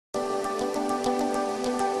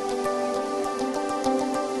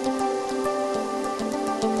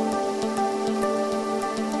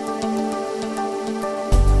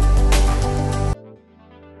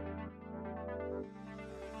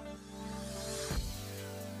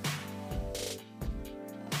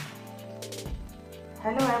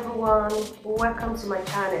Hello everyone, welcome to my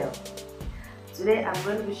channel. Today I'm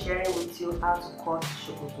going to be sharing with you how to cut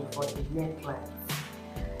Sokoto for the neckline.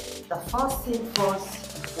 The first thing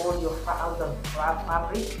first, you fold your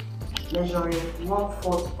fabric, measuring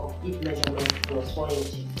 1/4 of hip measurement plus 4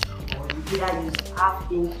 inches, or you either use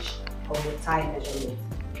 1/2 inch of the thigh measurement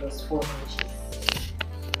plus 4 inches.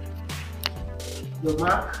 You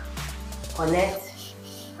mark, connect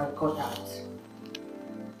and cut out.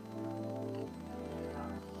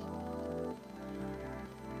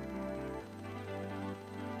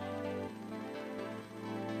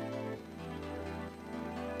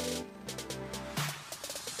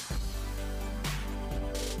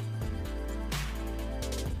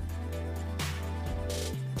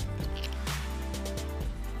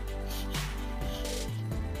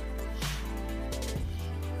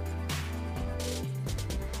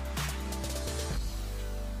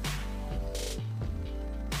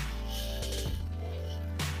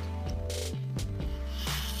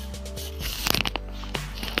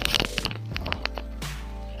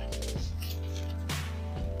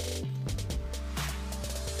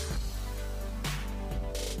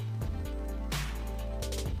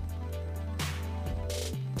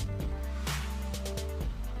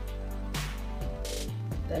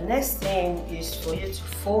 The next thing is for you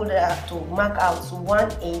to mark out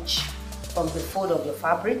 1 inch from the fold of your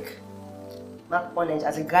fabric. Mark 1 inch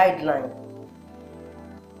as a guideline.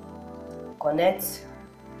 Connect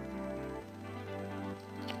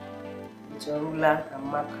with your ruler and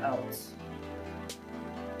mark out.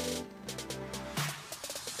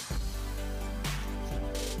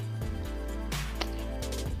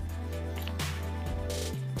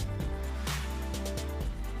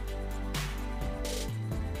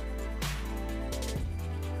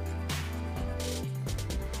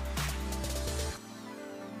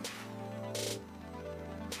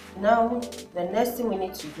 Now, the next thing we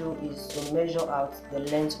need to do is to measure out the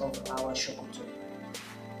length of our Sokoto.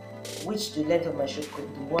 Which the length of my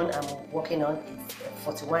Sokoto, the one I'm working on, is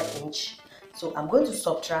 41 inch. So I'm going to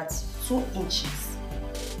subtract 2 inches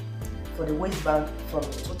for the waistband from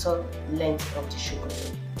the total length of the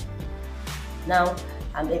Sokoto. Now,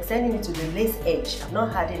 I'm extending it to the lace edge. I'm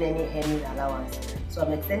not adding any hemming allowance. So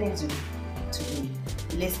I'm extending it to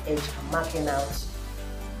the lace edge and marking out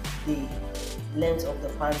the length of the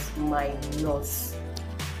pants minus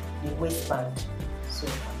the waistband. So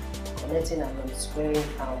I'm connecting and I'm squaring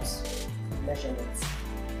out the measurements.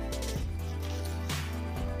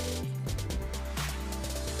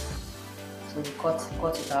 So we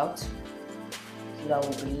cut it out so that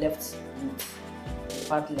we'll be left with the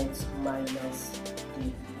pant length minus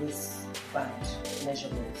the waistband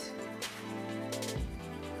measurement.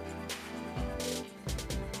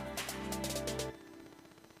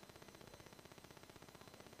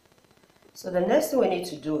 So the next thing we need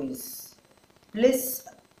to do is place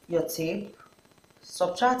your tape,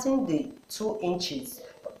 subtracting the 2 inches,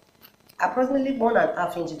 approximately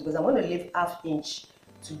 1.5 inches, because I'm going to leave 1/2 inch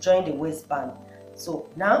to join the waistband. So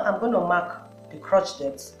now I'm going to mark the crotch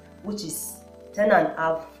depth, which is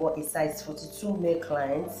 10.5 for a size 42 male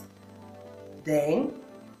clients. Then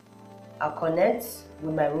I'll connect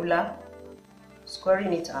with my ruler,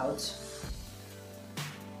 squaring it out.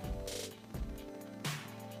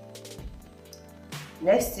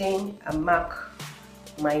 Next thing, I mark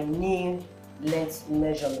my knee length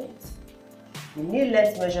measurement. The knee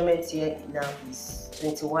length measurement here now is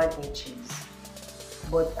 21 inches.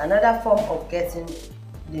 But another form of getting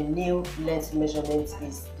the knee length measurement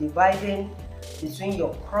is dividing between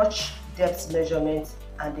your crotch depth measurement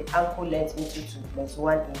and the ankle length into 2 plus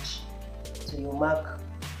 1 inch. So you mark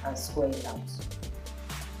and square it out.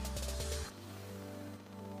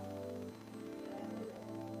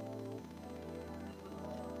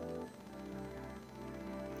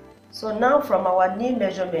 So now from our knee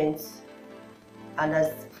measurements and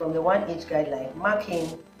as from the 1 inch guideline,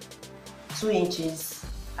 marking 2 inches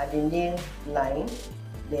at the knee line,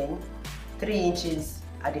 then 3 inches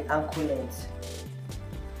at the ankle length.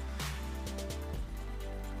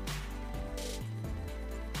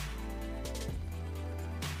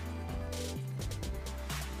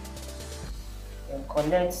 And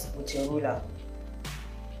connect with your ruler.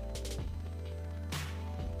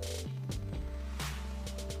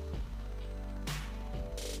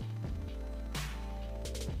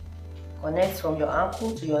 Connect from your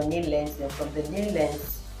ankle to your knee length, and from the knee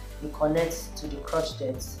length you connect to the crotch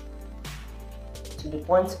depth to the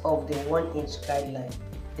point of the 1 inch guideline,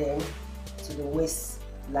 then to the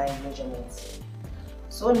waistline measurements.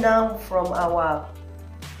 So now from our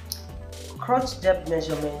crotch depth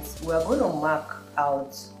measurements, we are going to mark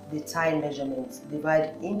out the thigh measurements,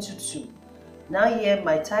 divide into 2. Now here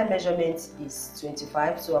my thigh measurement is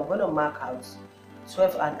 25, so I'm going to mark out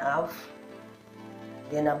 12.5.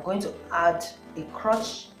 Then I'm going to add a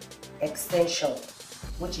crotch extension,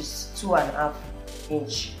 which is 2.5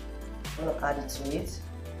 inch. I'm going to add it to it.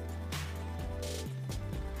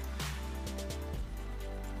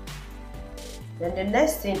 Then the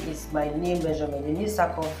next thing is my knee measurement, the knee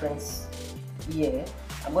circumference here.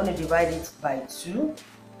 I'm going to divide it by 2,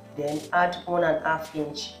 then add 1.5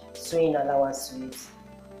 inch sewing allowance to it.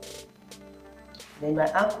 Then my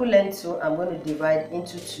ankle length too, I'm going to divide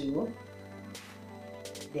into 2,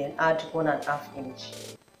 then add 1.5 inch.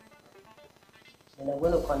 Then I'm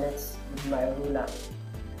going to connect with my ruler.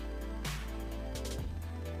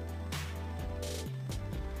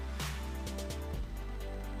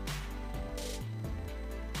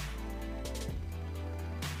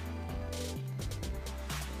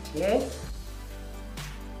 Okay.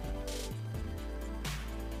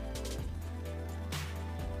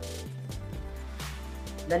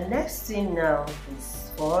 The next thing now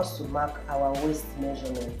is for us to mark our waist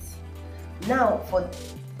measurements. Now for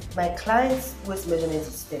my client's waist measurement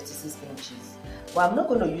is 36 inches, but I'm not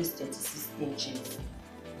going to use 36 inches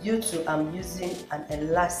due to I'm using an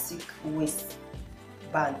elastic waist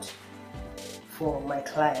band for my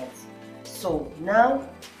client. So now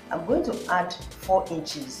I'm going to add 4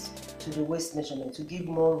 inches to the waist measurement to give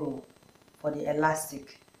more room for the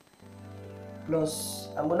elastic. Plus,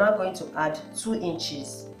 I'm now going to add 2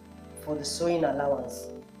 inches for the sewing allowance.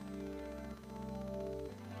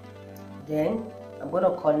 Then I'm going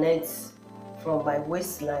to connect from my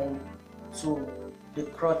waistline to the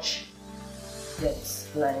crotch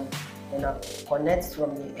depth line. Then I'll connect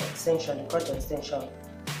from the extension, the crotch extension,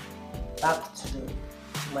 back to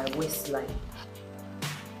my waistline.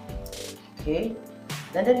 Okay,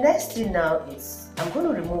 then the next thing now is I'm going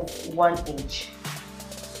to remove 1 inch,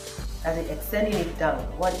 as in extending it down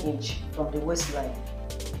 1 inch from the waistline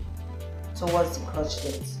towards the crotch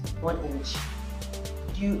depth, 1 inch.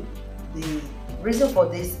 The reason for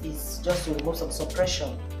this is just to remove some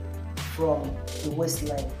suppression from the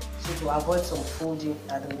waistline, so to avoid some folding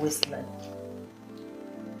at the waistline.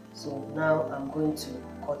 So now I'm going to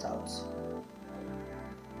cut out.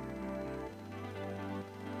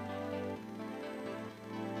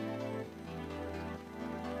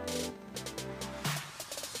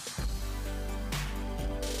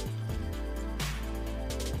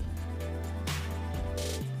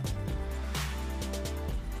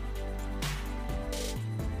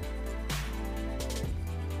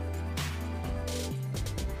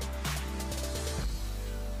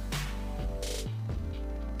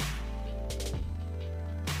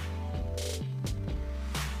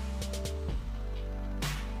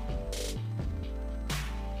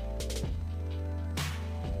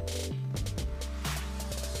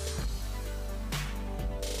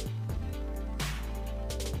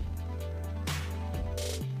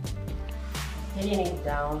 Pinning it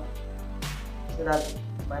down so that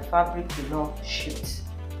my fabric will not shift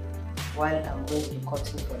while I'm going to be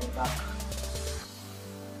cutting for the back.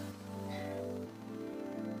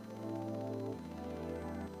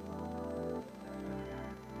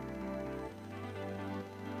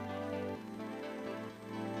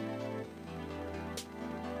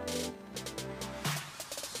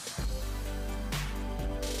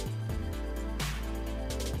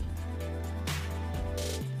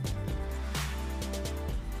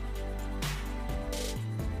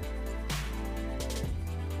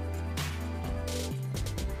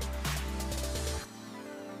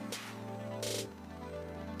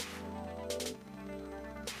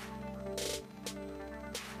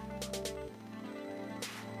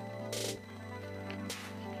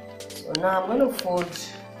 So now I'm going to fold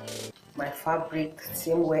my fabric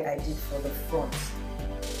same way I did for the front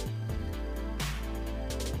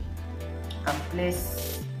and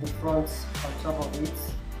place the front on top of it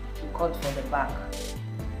to cut for the back.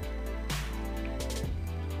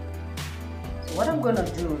 So what I'm going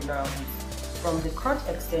to do now is from the crotch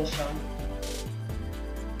extension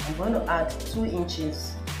I'm going to add 2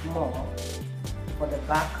 inches more for the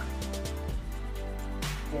back,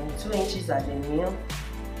 then 2 inches at the knee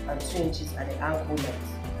and 2 inches at the ankle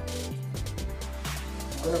length.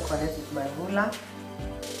 I'm going to connect with my ruler.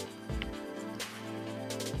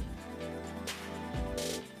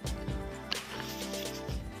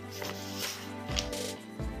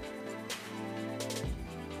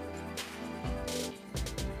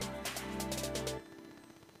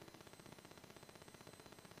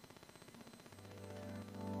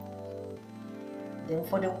 Then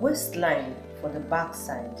for the waistline for the back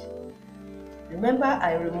side, remember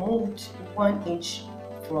I removed 1 inch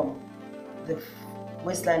from the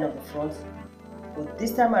waistline of the front but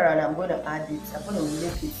this time around I'm going to add it. I'm going to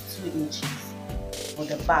make it 2 inches for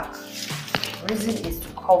the back. The reason is to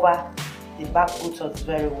cover the back buttocks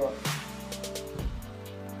very well.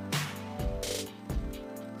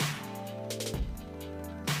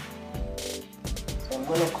 So I'm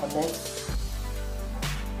going to connect.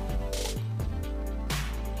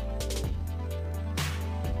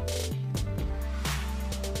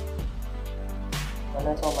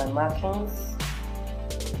 Connect all my markings.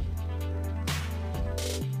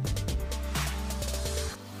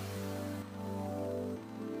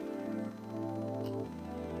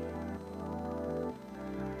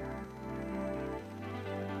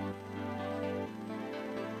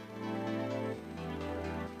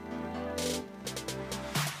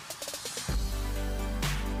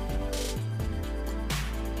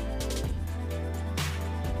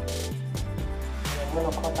 I'm going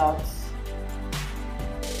to cut out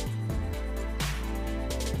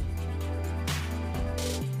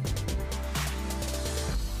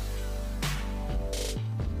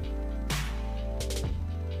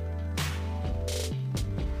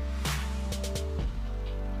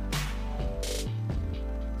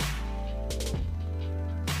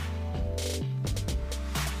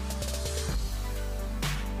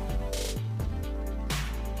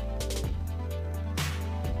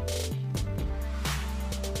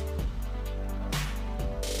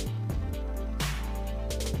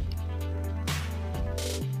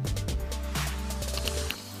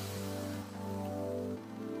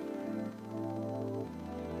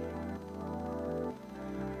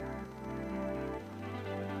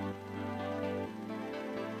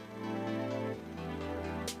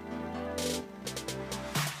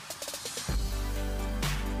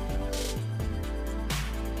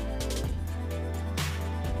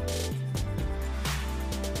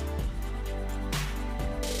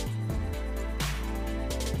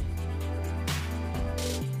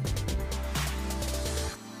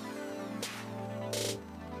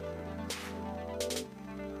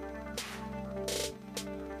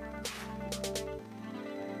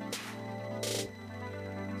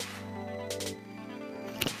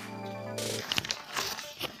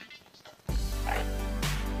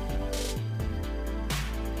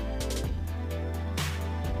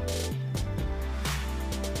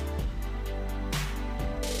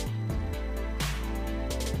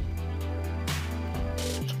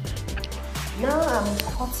Now I'm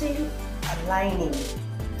cutting a lining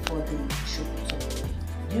for the Sokoto.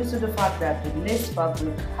 Due to the fact that the lace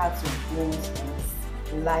fabric had some folds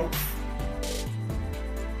and light,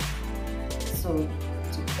 so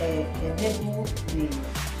to enable the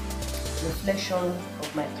reflection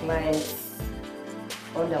of my client's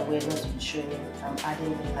underwear not to be showing, I'm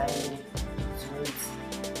adding the lining to it.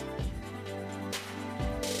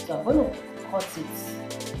 So I'm going to cut it.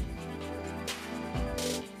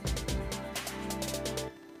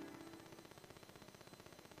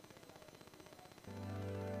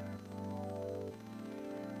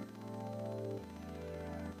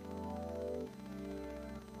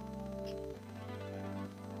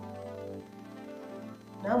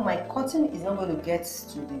 Now my cutting is not going to get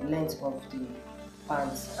to the length of the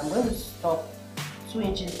pants. I'm going to stop 2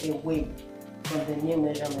 inches away from the new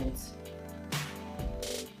measurement.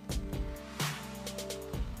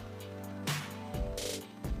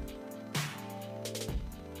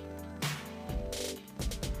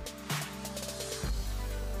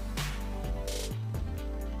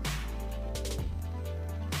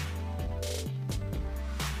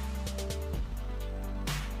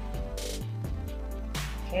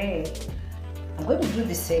 Okay, I'm going to do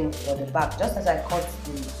the same for the back. Just as I cut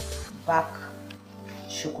the back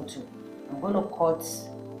Sokoto, I'm going to cut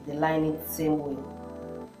the lining the same way,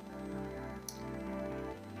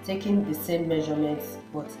 taking the same measurements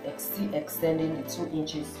but still extending the 2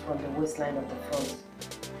 inches from the waistline of the front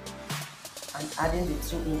and adding the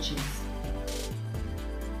 2 inches.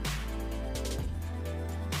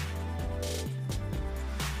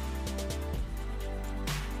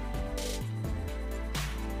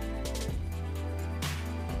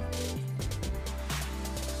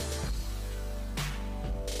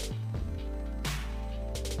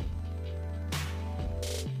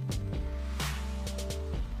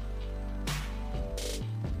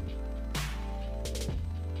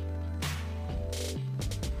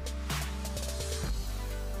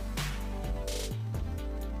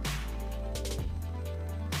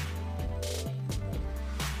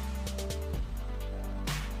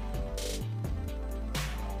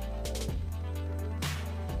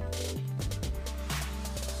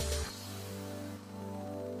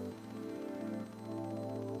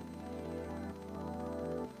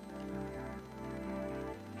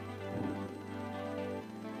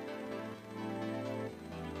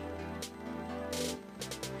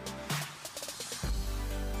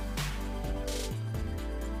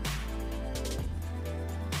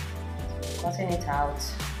 cutting it out.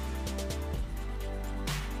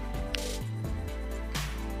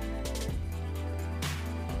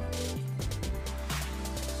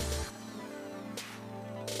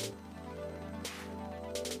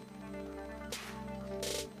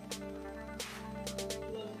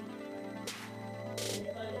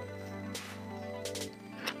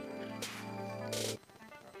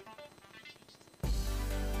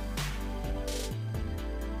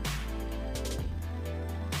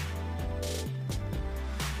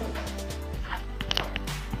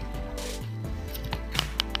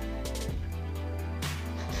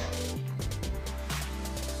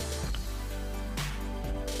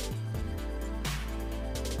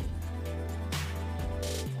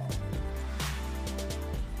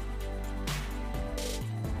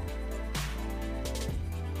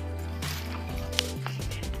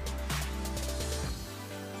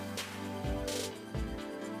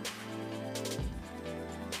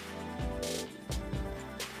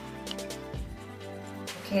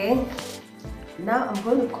 Okay, now I'm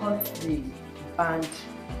going to cut the band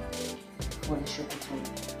for the Sokoto,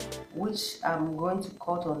 which I'm going to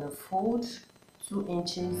cut on the fold 2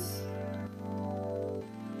 inches.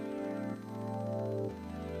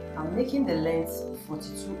 I'm making the length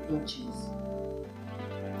 42 inches,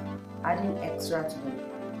 adding extra to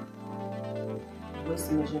the waist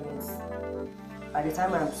measurements. By the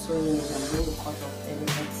time I'm sewing it, I'm going to cut off any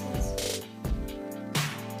excess.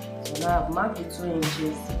 So now I've marked the 2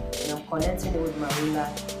 inches and I'm connecting it with my ruler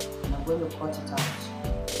and I'm going to cut it out.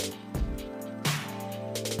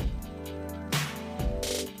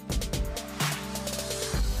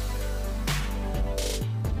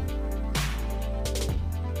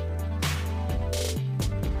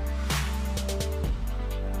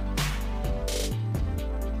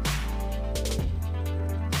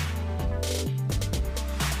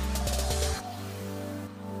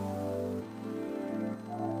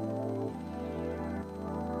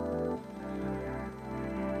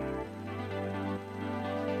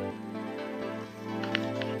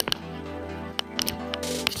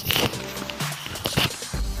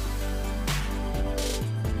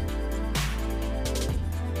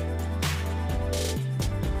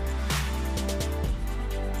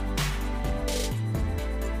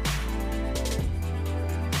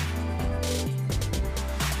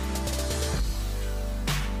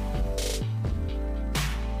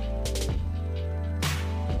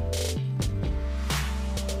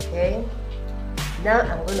 Okay, now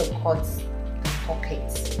I'm going to cut the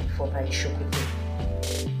pockets for my Sokoto.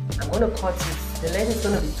 I'm going to cut it, the length is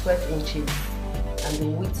going to be 12 inches and the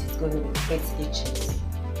width is going to be 8 inches.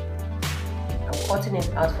 I'm cutting it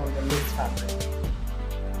out from the lace fabric.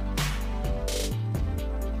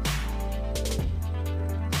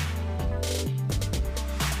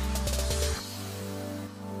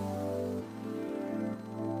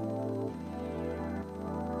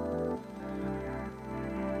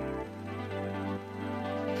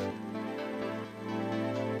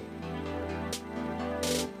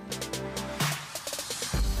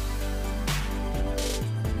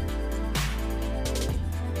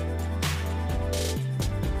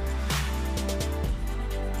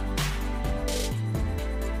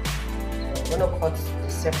 I'm going to cut the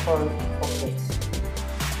second pocket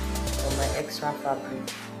on my extra fabric.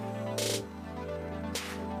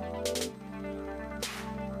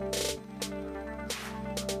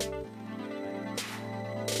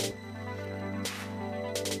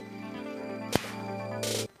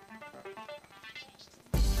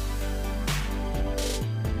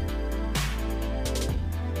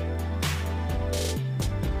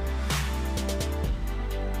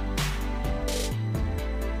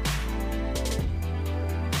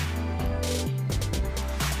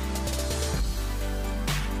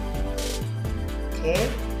 Okay,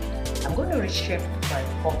 I'm going to reshape my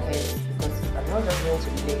pocket because I'm not just going to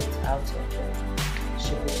lay it out of the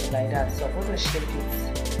Sokoto like that. So I'm going to shape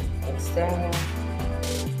it, extending,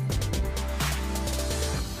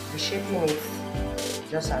 reshaping it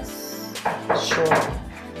just as shown.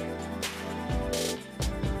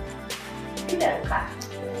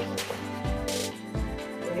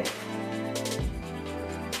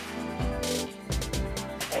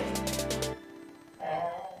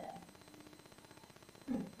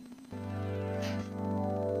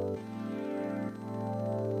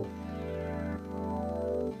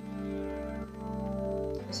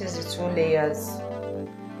 This is the 2 layers.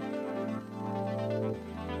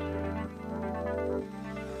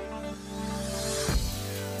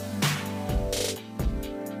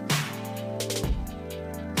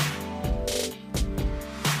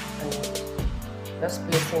 And just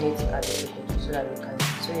placing it at the Sokoto so that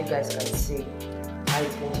you guys can see. how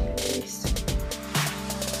it's going to be placed.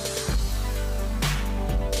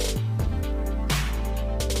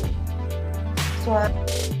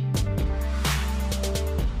 So